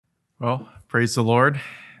Well, praise the Lord.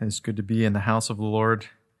 It's good to be in the house of the Lord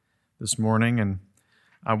this morning. And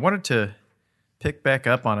I wanted to pick back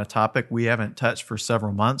up on a topic we haven't touched for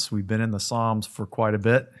several months. We've been in the Psalms for quite a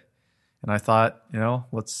bit. And I thought,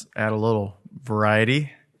 let's add a little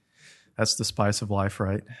variety. That's the spice of life,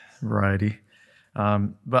 right? Variety.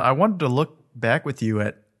 But I wanted to look back with you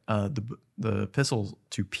at the epistle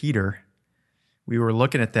to Peter. We were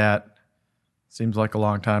looking at that, seems like a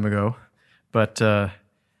long time ago. But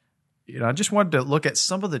I just wanted to look at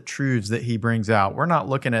some of the truths that he brings out. We're not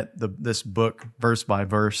looking at this book verse by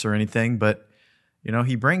verse or anything, but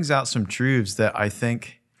he brings out some truths that I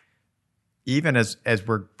think even as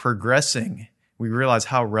we're progressing, we realize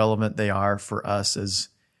how relevant they are for us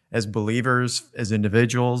as believers, as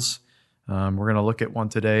individuals. We're going to look at one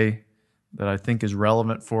today that I think is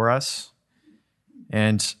relevant for us.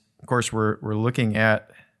 And of course, we're looking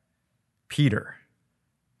at Peter,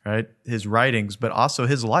 right? His writings, but also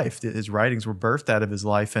his life. His writings were birthed out of his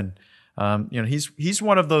life. And, he's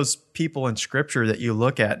one of those people in Scripture that you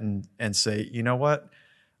look at and say, you know what?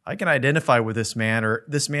 I can identify with this man, or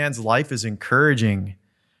this man's life is encouraging,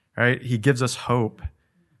 right? He gives us hope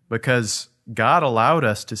because God allowed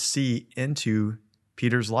us to see into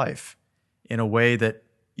Peter's life in a way that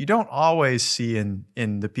you don't always see in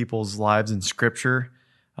the people's lives in Scripture.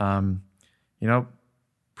 Perhaps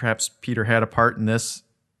Peter had a part in this,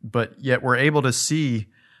 but yet we're able to see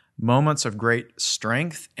moments of great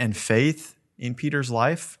strength and faith in Peter's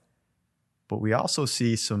life, but we also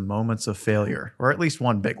see some moments of failure, or at least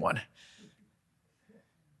one big one.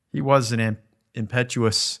 He was an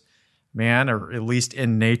impetuous man, or at least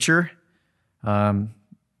in nature,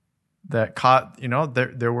 that caught,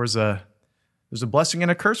 there's a blessing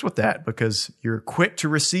and a curse with that, because you're quick to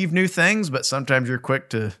receive new things, but sometimes you're quick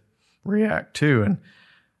to react too. And,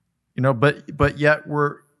 but yet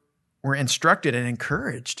we're instructed and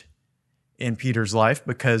encouraged in Peter's life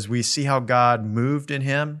because we see how God moved in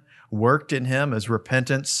him, worked in him as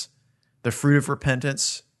repentance, the fruit of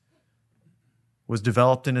repentance was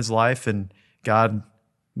developed in his life, and God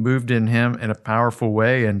moved in him in a powerful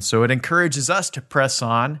way. And so it encourages us to press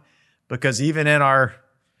on, because even in our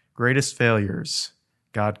greatest failures,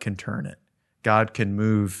 God can turn it. God can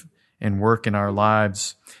move and work in our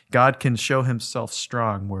lives. God can show himself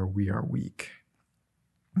strong where we are weak.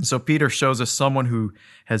 And so Peter shows us someone who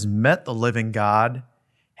has met the living God,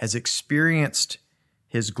 has experienced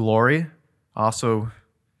his glory, also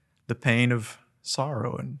the pain of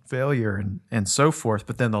sorrow and failure and so forth,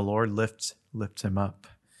 but then the Lord lifts him up.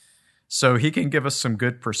 So he can give us some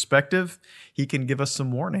good perspective. He can give us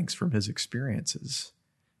some warnings from his experiences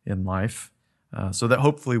in life, so that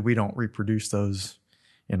hopefully we don't reproduce those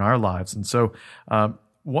in our lives. And so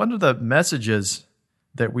one of the messages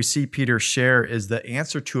that we see Peter share is the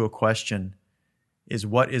answer to a question is,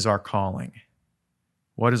 what is our calling?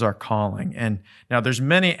 What is our calling? And now there's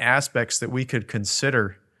many aspects that we could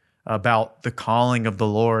consider about the calling of the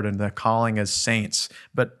Lord and the calling as saints.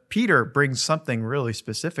 But Peter brings something really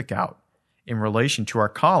specific out in relation to our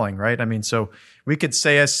calling, right? I mean, so we could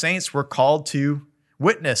say as saints, we're called to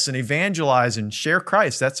witness and evangelize and share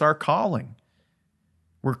Christ. That's our calling.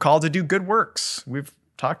 We're called to do good works. We've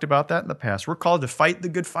talked about that in the past. We're called to fight the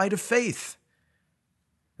good fight of faith.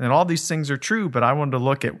 And all these things are true, but I wanted to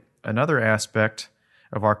look at another aspect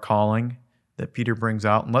of our calling that Peter brings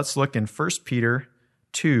out. And let's look in 1 Peter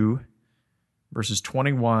 2, verses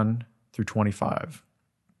 21 through 25.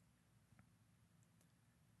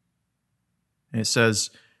 And it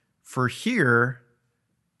says, "For here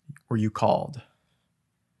were you called,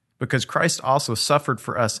 because Christ also suffered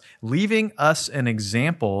for us, leaving us an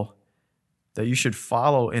example that you should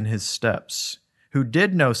follow in his steps, who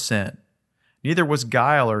did no sin, neither was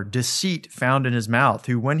guile or deceit found in his mouth,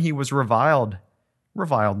 who when he was reviled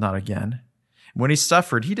not again. When he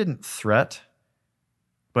suffered, he didn't threat,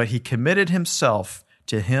 but he committed himself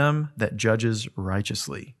to him that judges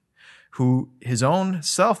righteously, who his own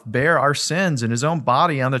self bare our sins in his own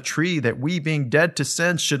body on the tree, that we, being dead to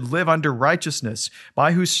sin, should live under righteousness,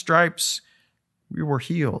 by whose stripes we were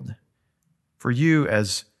healed. For you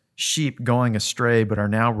as sheep going astray, but are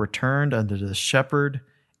now returned unto the shepherd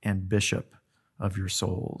and bishop of your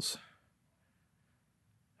souls."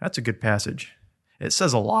 That's a good passage. It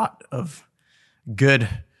says a lot of good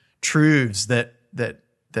truths that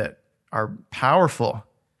are powerful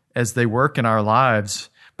as they work in our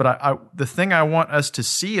lives. But the thing I want us to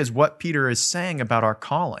see is what Peter is saying about our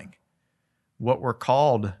calling, what we're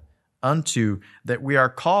called unto, that we are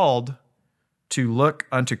called to look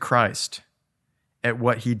unto Christ at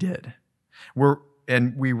what he did.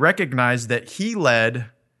 And we recognize that he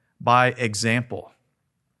led by example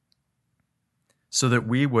so that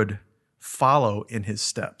we would follow in his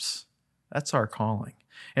steps. That's our calling.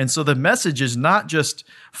 And so the message is not just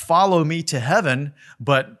follow me to heaven,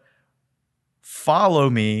 but follow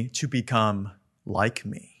me to become like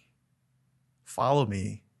me. Follow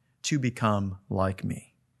me to become like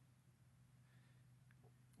me.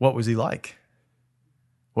 What was he like?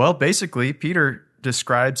 Well, basically, Peter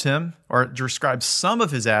describes him, or describes some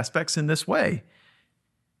of his aspects in this way.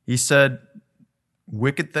 He said,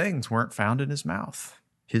 wicked things weren't found in his mouth,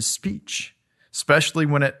 his speech, especially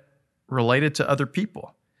when it related to other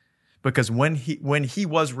people. Because when he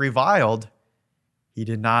was reviled, he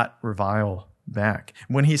did not revile back.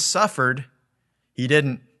 When he suffered, he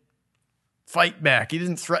didn't fight back. He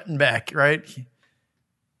didn't threaten back, right?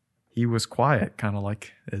 He was quiet, kind of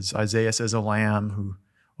like, as Isaiah says, a lamb who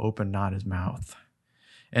opened not his mouth.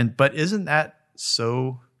 But isn't that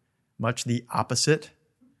so much the opposite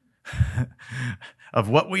of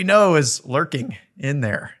what we know is lurking in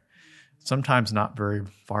there? Sometimes not very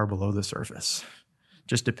far below the surface.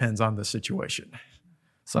 Just depends on the situation.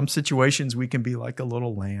 Some situations we can be like a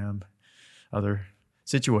little lamb. Other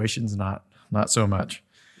situations not so much.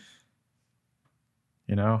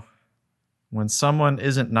 You know, when someone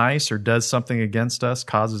isn't nice or does something against us,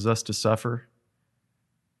 causes us to suffer,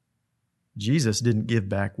 Jesus didn't give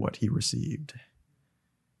back what he received.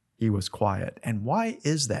 He was quiet. And why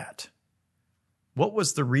is that? What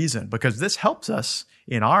was the reason? Because this helps us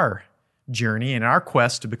in our journey, in our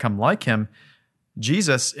quest to become like him.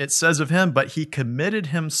 Jesus, it says of him, but he committed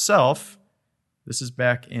himself. This is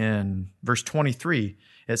back in verse 23.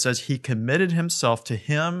 It says he committed himself to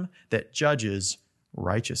him that judges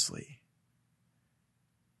righteously.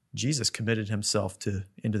 Jesus committed himself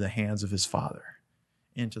into the hands of his Father.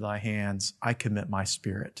 Into thy hands I commit my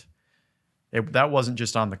spirit. That wasn't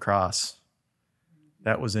just on the cross.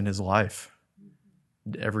 That was in his life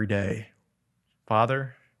every day.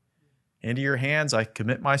 Father, into your hands I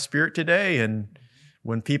commit my spirit today. And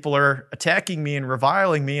when people are attacking me and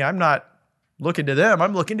reviling me, I'm not looking to them.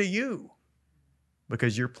 I'm looking to you,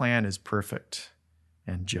 because your plan is perfect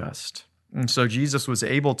and just. And so Jesus was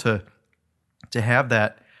able to have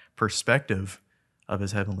that perspective of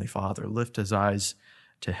his heavenly Father, lift his eyes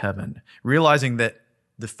to heaven, realizing that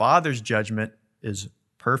the Father's judgment is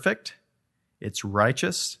perfect, it's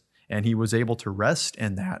righteous, and he was able to rest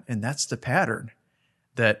in that. And that's the pattern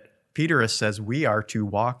that Peter says we are to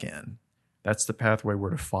walk in. That's the pathway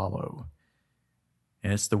we're to follow.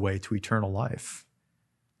 And it's the way to eternal life,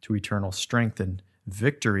 to eternal strength and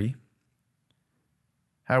victory.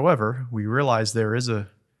 However, we realize there is a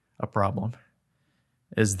problem,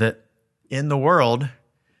 is that in the world,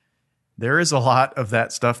 there is a lot of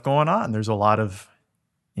that stuff going on. There's a lot of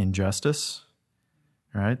injustice,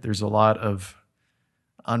 right? There's a lot of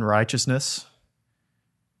unrighteousness,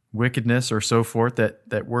 wickedness, or so forth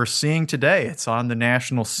that we're seeing today. It's on the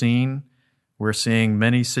national scene. We're seeing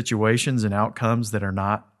many situations and outcomes that are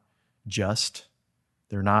not just.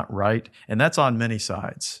 They're not right. And that's on many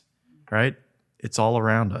sides, right? It's all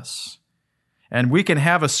around us. And we can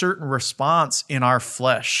have a certain response in our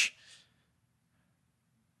flesh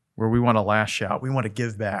where we want to lash out. We want to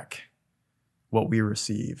give back what we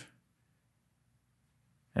receive.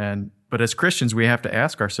 But as Christians, we have to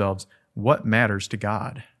ask ourselves, what matters to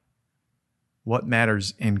God? What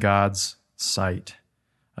matters in God's sight?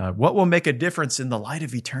 What will make a difference in the light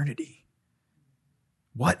of eternity?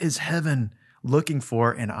 What is heaven looking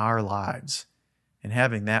for in our lives? And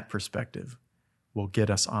having that perspective will get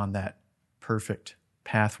us on that perfect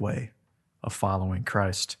pathway of following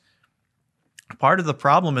Christ. Part of the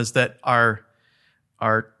problem is that our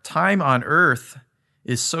time on earth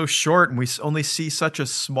is so short, and we only see such a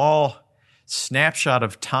small snapshot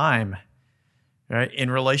of time, right, in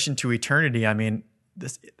relation to eternity. I mean,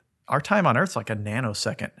 our time on earth is like a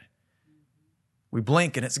nanosecond. We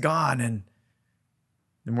blink and it's gone, and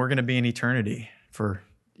then we're going to be in eternity for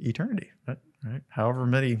eternity, right? However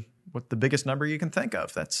many, what the biggest number you can think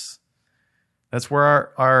of. That's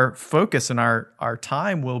where our focus and our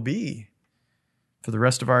time will be for the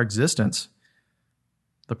rest of our existence.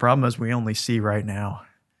 The problem is we only see right now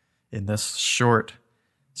in this short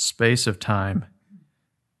space of time.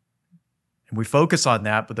 And we focus on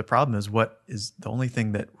that, but the problem is what is the only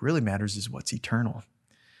thing that really matters is what's eternal.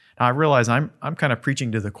 Now, I realize I'm kind of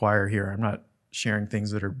preaching to the choir here. I'm not sharing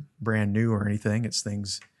things that are brand new or anything. It's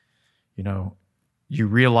things, you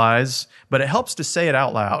realize, but it helps to say it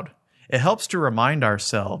out loud. It helps to remind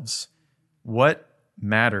ourselves what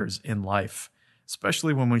matters in life,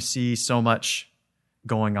 especially when we see so much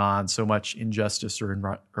going on, so much injustice or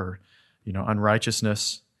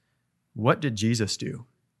unrighteousness. What did Jesus do?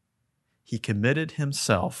 He committed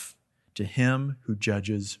himself to him who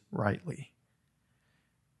judges rightly.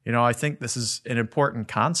 You know, I think this is an important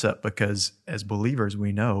concept because as believers,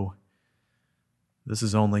 we know this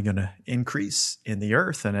is only going to increase in the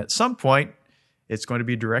earth. And at some point, it's going to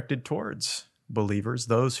be directed towards believers,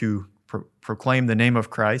 those who proclaim the name of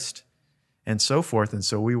Christ and so forth. And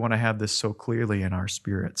so we want to have this so clearly in our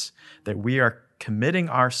spirits that we are committing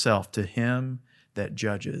ourselves to him that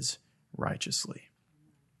judges righteously.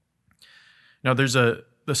 Now, there's the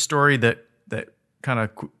story that kind of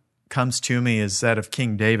comes to me is that of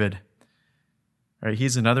King David. Right?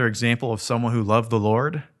 He's another example of someone who loved the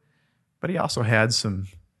Lord, but he also had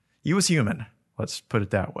he was human, let's put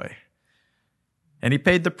it that way. And he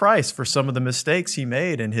paid the price for some of the mistakes he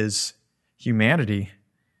made in his humanity.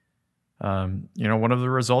 One of the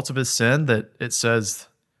results of his sin that it says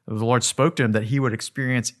the Lord spoke to him that he would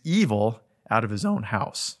experience evil out of his own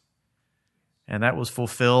house. And that was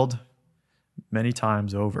fulfilled many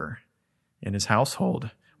times over in his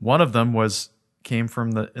household. One of them came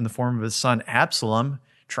in the form of his son Absalom,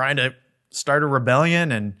 trying to start a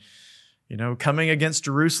rebellion and, coming against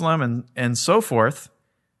Jerusalem and so forth.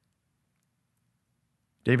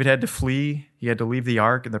 David had to flee. He had to leave the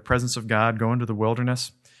ark in the presence of God, go into the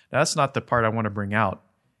wilderness. That's not the part I want to bring out.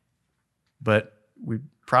 But we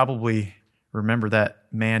probably remember that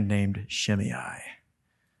man named Shimei,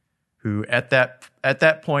 who at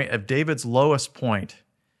that point of David's lowest point,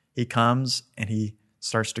 he comes and he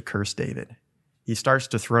starts to curse David. He starts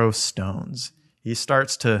to throw stones. He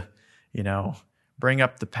starts to, bring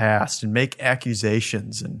up the past and make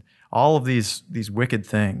accusations and all of these wicked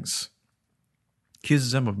things.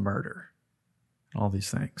 Accuses him of murder, all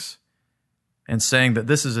these things. And saying that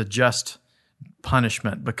this is a just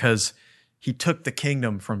punishment because he took the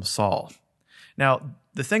kingdom from Saul. Now,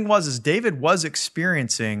 the thing is David was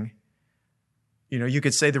experiencing, you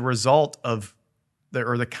could say the result of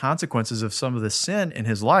the consequences of some of the sin in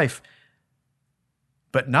his life,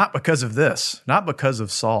 but not because of this, not because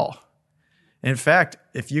of Saul. In fact,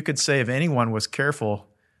 if you could say if anyone was careful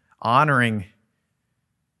honoring,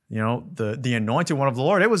 the anointed one of the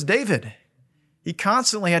Lord, it was David. He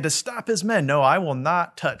constantly had to stop his men. No, I will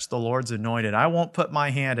not touch the Lord's anointed. I won't put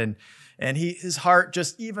my hand in. And his heart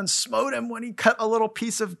just even smote him when he cut a little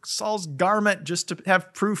piece of Saul's garment just to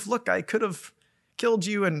have proof. Look, I could have killed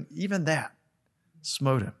you. And even that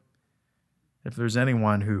smote him. If there's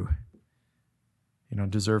anyone who,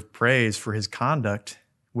 deserved praise for his conduct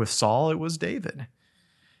with Saul, it was David.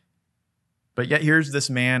 But yet here's this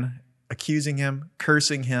man accusing him,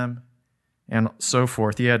 cursing him, and so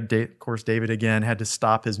forth. Of course, David again had to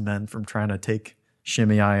stop his men from trying to take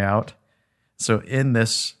Shimei out. So in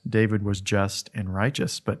this, David was just and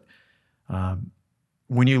righteous. But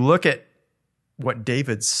when you look at what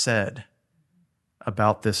David said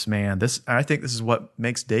about this man, I think this is what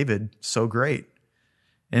makes David so great.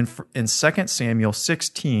 In 2 Samuel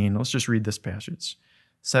 16, let's just read this passage.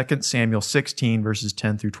 2 Samuel 16, verses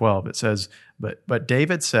 10 through 12. It says, But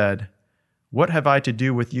David said, "What have I to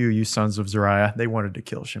do with you, you sons of Zeruiah?" They wanted to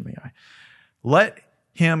kill Shimei. "Let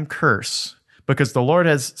him curse, because the Lord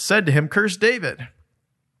has said to him, 'Curse David.'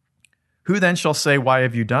 Who then shall say, 'Why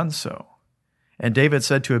have you done so?' And David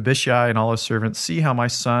said to Abishai and all his servants, 'See how my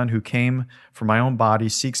son who came from my own body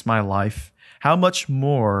seeks my life. How much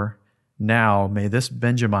more now may this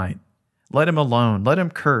Benjamite? Let him alone. Let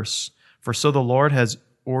him curse, for so the Lord has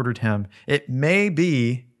ordered him. It may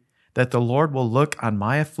be that the Lord will look on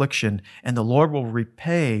my affliction, and the Lord will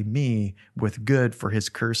repay me with good for his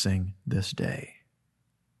cursing this day."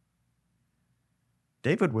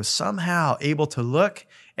 David was somehow able to look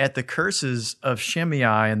at the curses of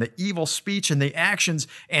Shimei and the evil speech and the actions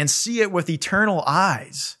and see it with eternal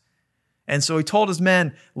eyes. And so he told his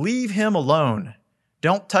men, leave him alone.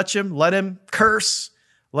 Don't touch him. Let him curse.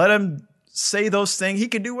 Let him say those things. He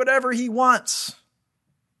can do whatever he wants.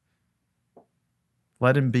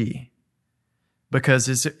 Let him be.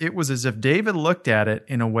 Because it was as if David looked at it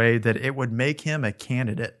in a way that it would make him a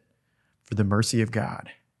candidate for the mercy of God.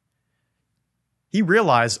 He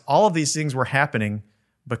realized all of these things were happening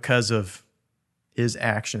because of his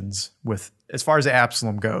actions as far as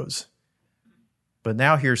Absalom goes. But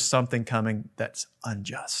now here's something coming that's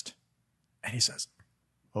unjust. And he says,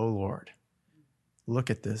 "Oh Lord, look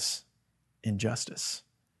at this injustice.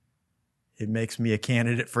 It makes me a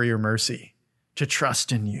candidate for your mercy, to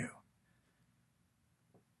trust in you."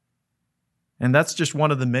 And that's just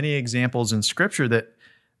one of the many examples in Scripture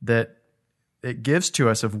that it gives to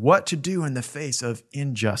us of what to do in the face of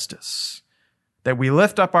injustice. That we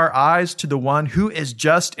lift up our eyes to the one who is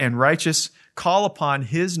just and righteous, call upon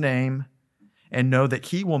his name, and know that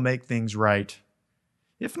he will make things right.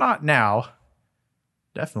 If not now,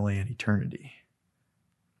 definitely in eternity.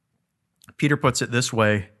 Peter puts it this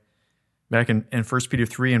way, back in 1 Peter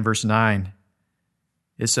 3 and verse 9.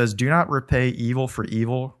 It says, "Do not repay evil for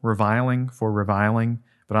evil, reviling for reviling,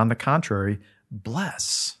 but on the contrary,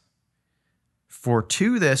 bless. For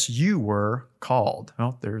to this you were called."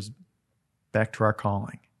 Well, there's back to our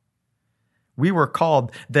calling. We were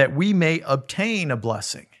called that we may obtain a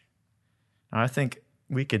blessing. Now, I think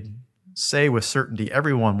we could say with certainty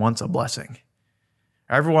everyone wants a blessing.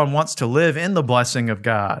 Everyone wants to live in the blessing of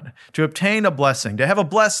God, to obtain a blessing, to have a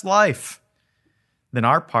blessed life. Then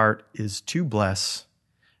our part is to bless,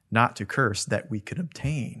 not to curse, that we could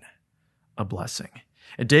obtain a blessing.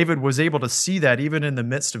 And David was able to see that even in the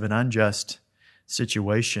midst of an unjust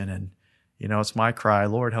situation. And, it's my cry,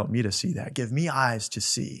 Lord, help me to see that. Give me eyes to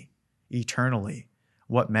see eternally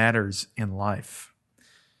what matters in life.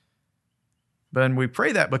 But we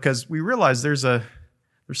pray that because we realize there's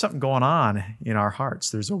something going on in our hearts.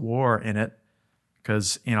 There's a war in it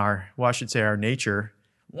because our nature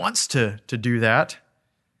wants to do that.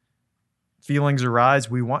 Feelings arise,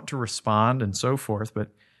 we want to respond and so forth. But,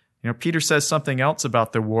 Peter says something else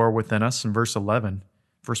about the war within us in verse 11,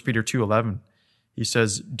 1 Peter 2:11. He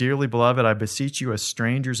says, "Dearly beloved, I beseech you as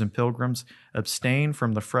strangers and pilgrims, abstain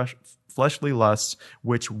from the fleshly lusts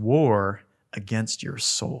which war against your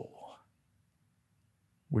soul."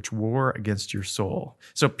 Which war against your soul.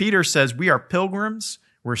 So Peter says we are pilgrims,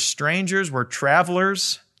 we're strangers, we're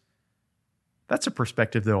travelers. That's a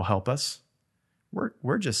perspective that will help us.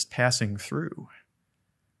 We're just passing through.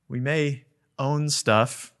 We may own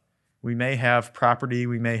stuff. We may have property.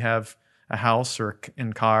 We may have a house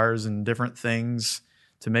and cars and different things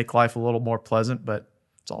to make life a little more pleasant, but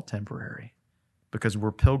it's all temporary because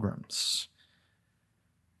we're pilgrims.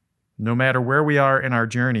 No matter where we are in our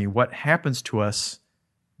journey, what happens to us,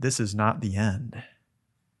 this is not the end.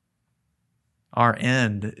 Our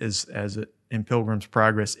end is, in Pilgrim's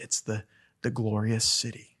Progress, it's the glorious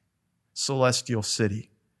city, celestial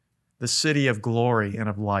city, the city of glory and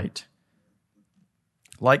of light.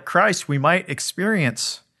 Like Christ, we might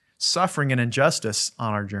experience suffering and injustice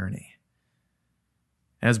on our journey.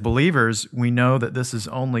 As believers, we know that this is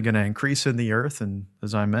only going to increase in the earth, and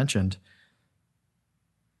as I mentioned,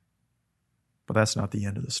 but that's not the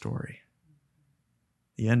end of the story.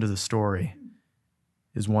 The end of the story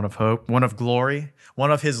is one of hope, one of glory,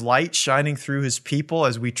 one of his light shining through his people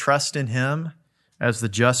as we trust in him as the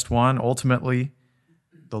just one, ultimately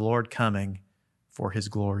the Lord coming for his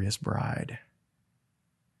glorious bride.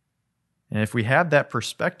 And if we have that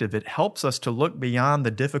perspective, it helps us to look beyond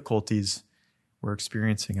the difficulties we're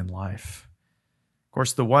experiencing in life. Of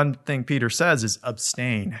course, the one thing Peter says is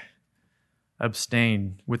abstain.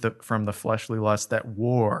 Abstain from the fleshly lust, that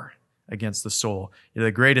war against the soul.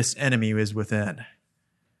 The greatest enemy is within.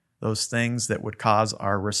 Those things that would cause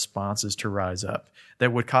our responses to rise up,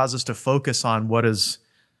 that would cause us to focus on what is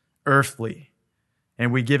earthly.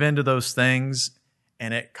 And we give in to those things,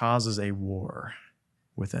 and it causes a war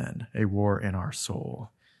within, a war in our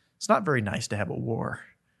soul. It's not very nice to have a war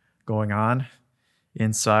going on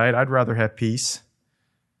inside. I'd rather have peace.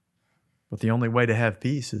 But the only way to have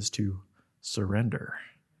peace is to surrender.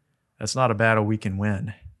 That's not a battle we can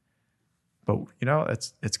win. But,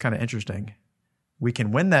 it's kind of interesting. We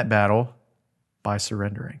can win that battle by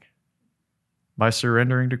surrendering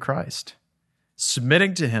to Christ,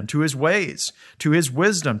 submitting to him, to his ways, to his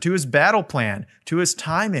wisdom, to his battle plan, to his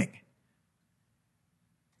timing.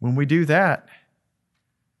 When we do that,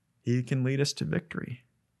 he can lead us to victory.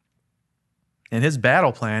 And his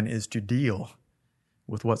battle plan is to deal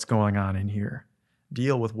with what's going on in here,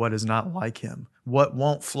 deal with what is not like him, what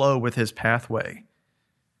won't flow with his pathway,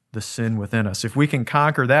 the sin within us. If we can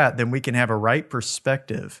conquer that, then we can have a right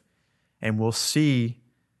perspective, and we'll see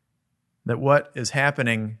that what is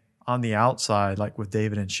happening on the outside, like with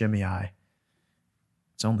David and Shimei,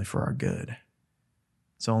 it's only for our good.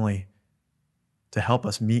 It's only to help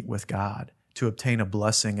us meet with God, to obtain a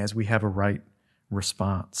blessing as we have a right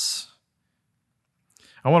response.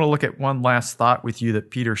 I want to look at one last thought with you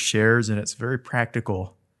that Peter shares, and it's a very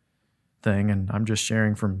practical thing, and I'm just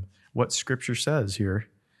sharing from what Scripture says here.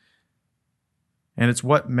 And it's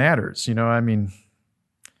what matters. In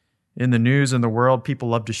the news and the world, people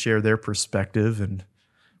love to share their perspective and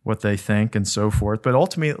what they think and so forth, but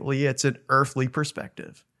ultimately it's an earthly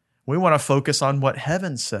perspective. We want to focus on what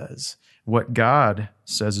heaven says, what God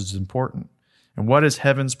says is important, and what is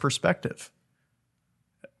heaven's perspective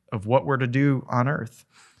of what we're to do on earth.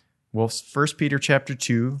 Well, 1 Peter chapter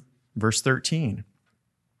 2, verse 13.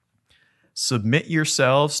 "Submit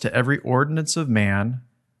yourselves to every ordinance of man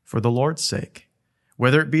for the Lord's sake,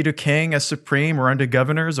 whether it be to king as supreme, or unto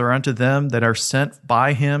governors, or unto them that are sent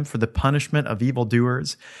by him for the punishment of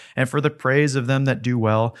evildoers, and for the praise of them that do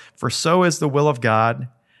well. For so is the will of God,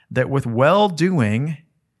 that with well-doing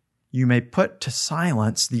you may put to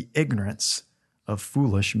silence the ignorance of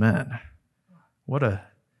foolish men. What a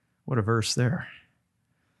verse there.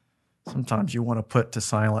 Sometimes you want to put to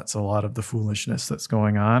silence a lot of the foolishness that's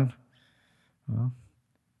going on. Well,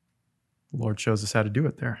 the Lord shows us how to do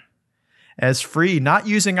it there. As free, not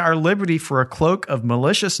using our liberty for a cloak of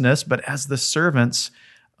maliciousness, but as the servants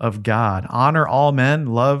of God. Honor all men,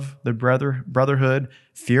 love the brotherhood,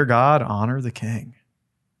 fear God, honor the king.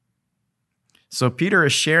 So Peter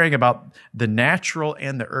is sharing about the natural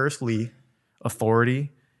and the earthly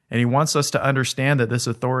authority, and he wants us to understand that this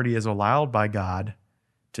authority is allowed by God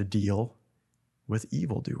to deal with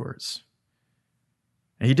evildoers.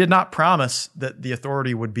 And he did not promise that the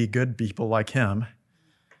authority would be good people like him.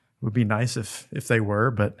 It would be nice if they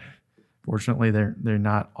were, but fortunately they're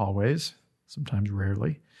not always, sometimes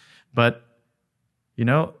rarely. But,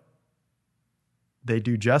 they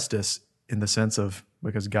do justice in the sense of,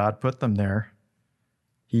 because God put them there,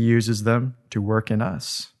 he uses them to work in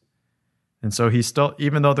us. And so he still,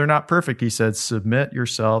 even though they're not perfect, he said, submit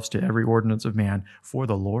yourselves to every ordinance of man for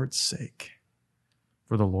the Lord's sake.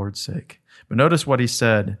 For the Lord's sake. But notice what he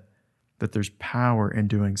said, that there's power in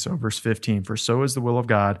doing so. Verse 15, for so is the will of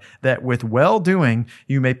God, that with well-doing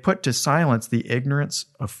you may put to silence the ignorance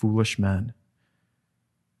of foolish men.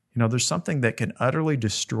 There's something that can utterly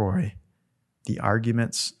destroy the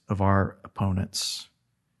arguments of our opponents.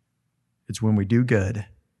 It's when we do good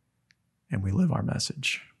and we live our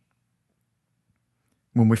message.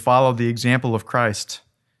 When we follow the example of Christ,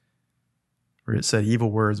 where it said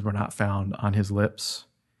evil words were not found on his lips.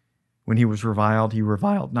 When he was reviled, he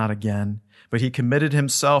reviled not again, but he committed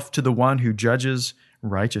himself to the one who judges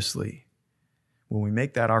righteously. When we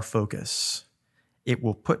make that our focus, it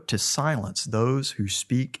will put to silence those who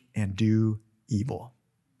speak and do evil.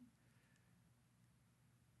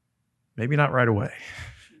 Maybe not right away.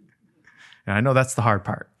 And I know that's the hard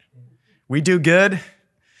part. We do good,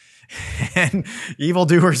 and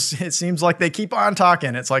evildoers, it seems like they keep on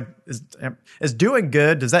talking. It's like, is doing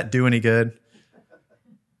good, does that do any good?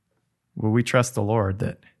 Well, we trust the Lord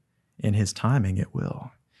that in his timing it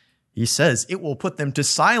will. He says it will put them to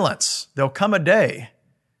silence. There'll come a day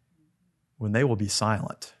when they will be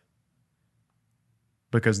silent,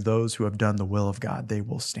 because those who have done the will of God, they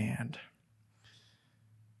will stand.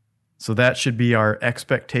 So that should be our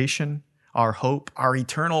expectation, our hope, our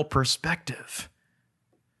eternal perspective.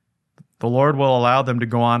 The Lord will allow them to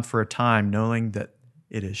go on for a time, knowing that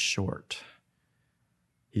it is short.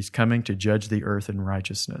 He's coming to judge the earth in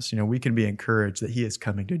righteousness. We can be encouraged that he is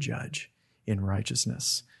coming to judge in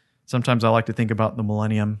righteousness. Sometimes I like to think about the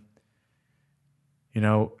millennium.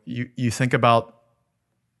 You think about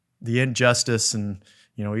the injustice, and,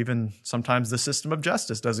 even sometimes the system of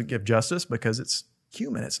justice doesn't give justice because it's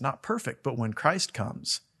human. It's not perfect. But when Christ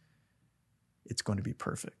comes, it's going to be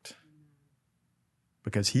perfect,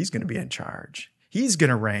 because he's going to be in charge. He's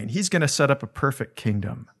going to reign. He's going to set up a perfect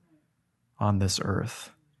kingdom on this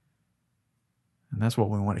earth. And that's what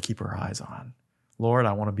we want to keep our eyes on. Lord,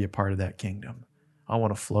 I want to be a part of that kingdom. I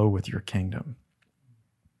want to flow with your kingdom.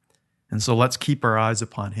 And so let's keep our eyes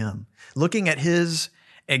upon him, looking at his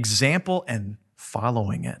example and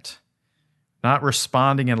following it, not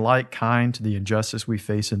responding in like kind to the injustice we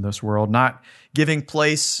face in this world, not giving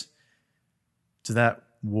place to that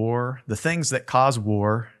war, the things that cause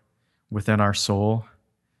war within our soul.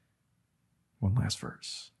 One last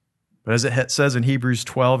verse. But as it says in Hebrews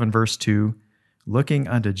 12 and verse 2, looking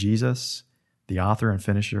unto Jesus, the author and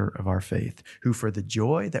finisher of our faith, who for the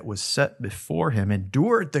joy that was set before him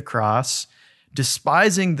endured the cross,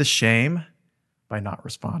 despising the shame by not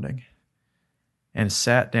responding, and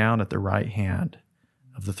sat down at the right hand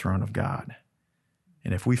of the throne of God.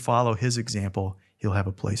 And if we follow his example, he'll have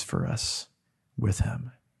a place for us with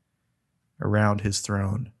him around his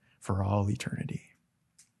throne for all eternity.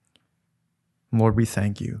 Lord, we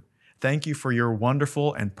thank you. Thank you for your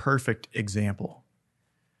wonderful and perfect example.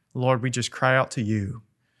 Lord, we just cry out to you.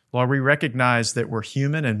 Lord, we recognize that we're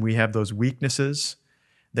human and we have those weaknesses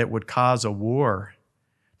that would cause a war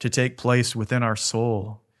to take place within our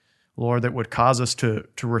soul. Lord, that would cause us to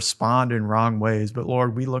respond in wrong ways. But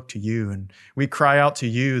Lord, we look to you and we cry out to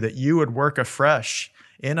you that you would work afresh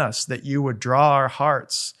in us, that you would draw our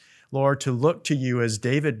hearts, Lord, to look to you as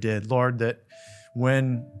David did. Lord, that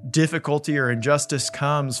when difficulty or injustice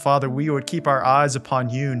comes, Father, we would keep our eyes upon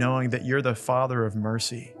you, knowing that you're the Father of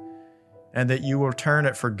mercy and that you will turn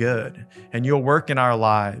it for good and you'll work in our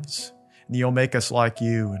lives and you'll make us like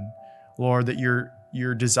you. And Lord, that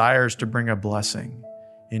your desires to bring a blessing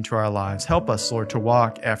into our lives. Help us, Lord, to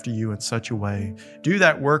walk after you in such a way. Do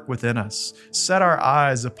that work within us. Set our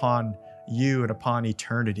eyes upon you and upon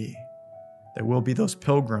eternity, that we'll be those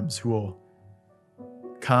pilgrims who will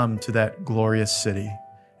come to that glorious city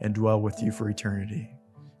and dwell with you for eternity.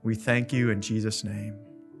 We thank you in Jesus' name.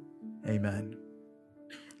 Amen.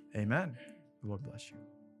 Amen. The Lord bless you.